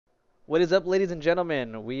What is up, ladies and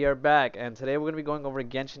gentlemen? We are back, and today we're going to be going over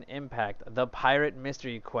Genshin Impact, the Pirate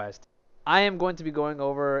Mystery Quest. I am going to be going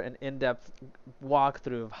over an in-depth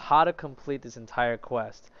walkthrough of how to complete this entire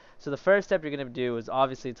quest. So the first step you're going to do is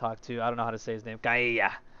obviously talk to, I don't know how to say his name,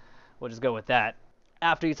 Gaia. We'll just go with that.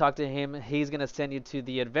 After you talk to him, he's going to send you to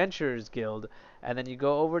the Adventurers Guild, and then you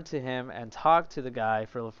go over to him and talk to the guy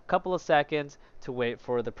for a couple of seconds to wait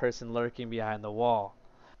for the person lurking behind the wall.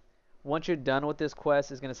 Once you're done with this quest,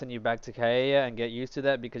 it's going to send you back to Kaeya, and get used to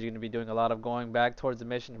that because you're going to be doing a lot of going back towards the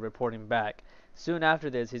mission and reporting back. Soon after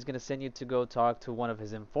this, he's going to send you to go talk to one of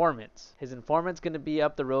his informants. His informant's going to be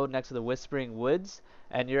up the road next to the Whispering Woods,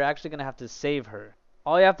 and you're actually going to have to save her.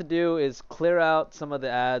 All you have to do is clear out some of the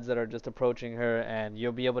ads that are just approaching her, and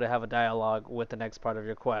you'll be able to have a dialogue with the next part of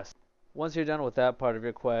your quest. Once you're done with that part of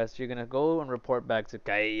your quest, you're going to go and report back to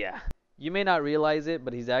Kaeya. You may not realize it,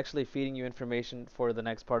 but he's actually feeding you information for the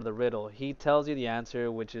next part of the riddle. He tells you the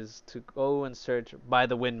answer, which is to go and search by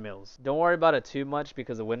the windmills. Don't worry about it too much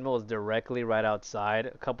because the windmill is directly right outside,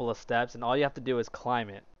 a couple of steps, and all you have to do is climb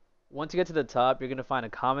it. Once you get to the top, you're going to find a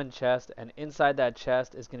common chest, and inside that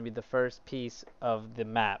chest is going to be the first piece of the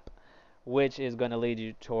map, which is going to lead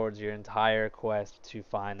you towards your entire quest to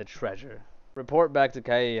find the treasure. Report back to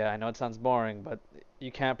Kaeya. I know it sounds boring, but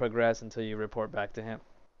you can't progress until you report back to him.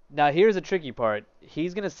 Now here's the tricky part.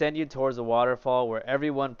 He's going to send you towards a waterfall where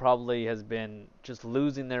everyone probably has been just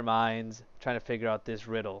losing their minds trying to figure out this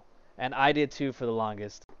riddle. And I did too for the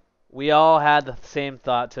longest. We all had the same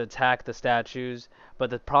thought to attack the statues, but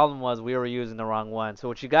the problem was we were using the wrong one. So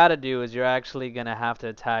what you got to do is you're actually going to have to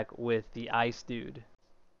attack with the ice dude.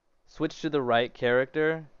 Switch to the right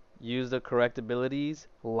character, use the correct abilities,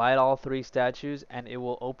 light all three statues, and it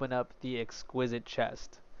will open up the exquisite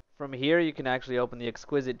chest. From here, you can actually open the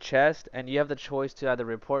exquisite chest, and you have the choice to either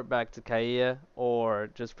report back to Kaeya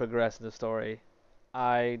or just progress in the story.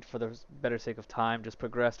 For the better sake of time, just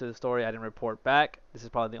progressed through the story. I didn't report back. This is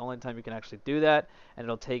probably the only time you can actually do that, and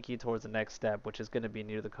it'll take you towards the next step, which is going to be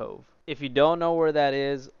near the cove. If you don't know where that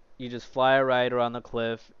is, you just fly right around the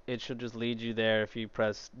cliff. It should just lead you there if you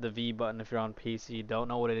press the V button if you're on PC. Don't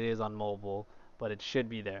know what it is on mobile, but it should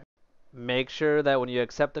be there. Make sure that when you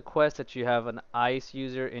accept the quest that you have an ice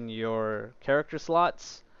user in your character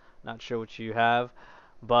slots. Not sure what you have,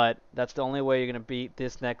 but that's the only way you're going to beat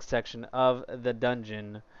this next section of the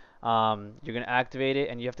dungeon. You're going to activate it,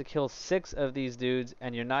 and you have to kill 6 of these dudes,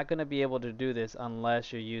 and you're not going to be able to do this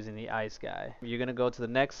unless you're using the ice guy. You're going to go to the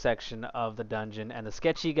next section of the dungeon, and the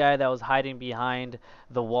sketchy guy that was hiding behind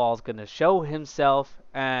the wall is going to show himself,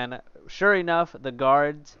 and sure enough, the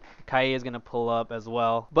guards, Kaeya is going to pull up as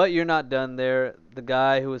well. But you're not done there. The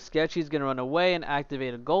guy who is sketchy is going to run away and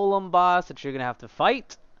activate a golem boss that you're going to have to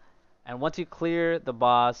fight. And once you clear the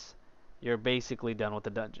boss, you're basically done with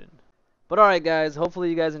the dungeon. But alright guys, hopefully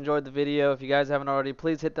you guys enjoyed the video. If you guys haven't already,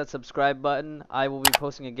 please hit that subscribe button. I will be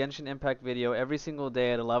posting a Genshin Impact video every single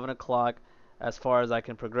day at 11 o'clock as far as I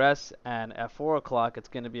can progress. And at 4 o'clock, it's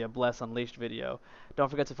going to be a Bless Unleashed video. Don't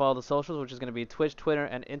forget to follow the socials, which is going to be Twitch, Twitter,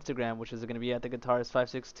 and Instagram, which is going to be at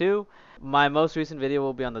theguitarist562. My most recent video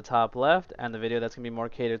will be on the top left, and the video that's going to be more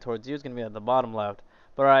catered towards you is going to be at the bottom left.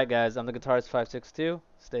 But alright guys, I'm theguitarist562.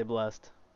 Stay blessed.